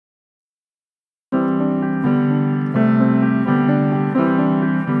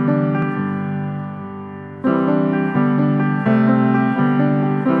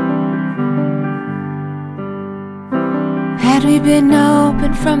we been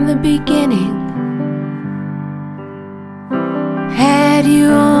open from the beginning? Had you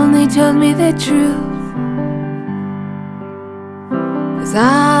only told me the truth? 'Cause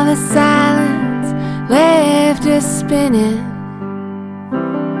all the silence left us spinning,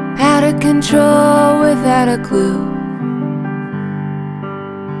 out of control without a clue.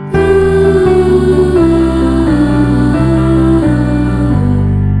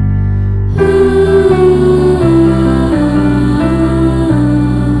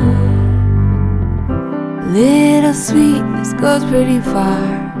 Little sweetness goes pretty far.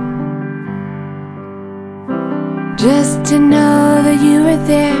 Just to know that you were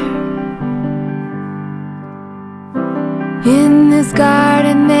there. In this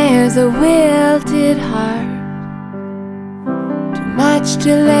garden there's a wilted heart, too much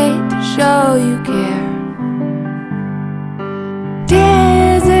too late to show you care.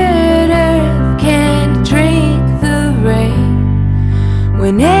 Desert earth can't drink the rain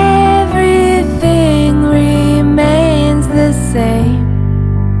when everything remains the same,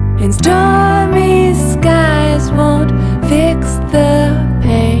 and stormy skies won't fix the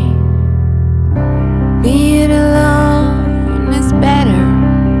pain. Being alone is better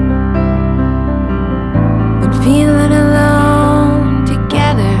than feeling alone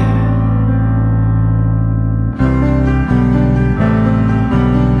together.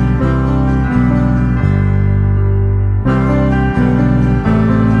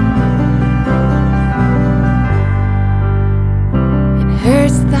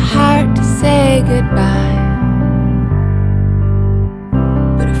 Hurts the heart to say goodbye,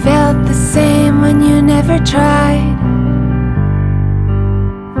 but it felt the same when you never tried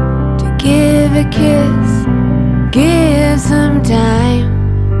to give a kiss, give some time.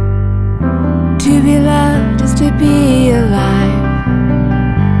 To be loved is to be alive,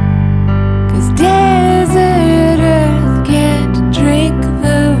 'cause desert earth can't drink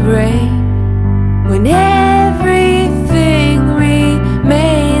the rain when everything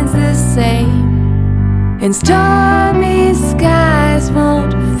remains the same, and stormy skies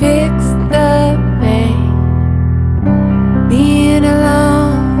won't fix the pain. Being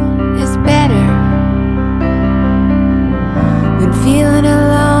alone is better than feeling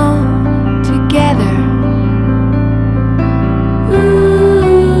alone together.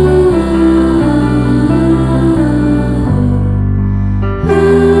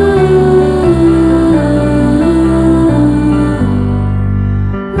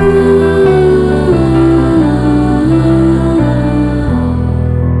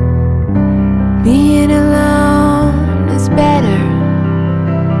 Being alone is better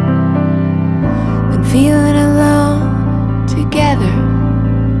than feeling alone together.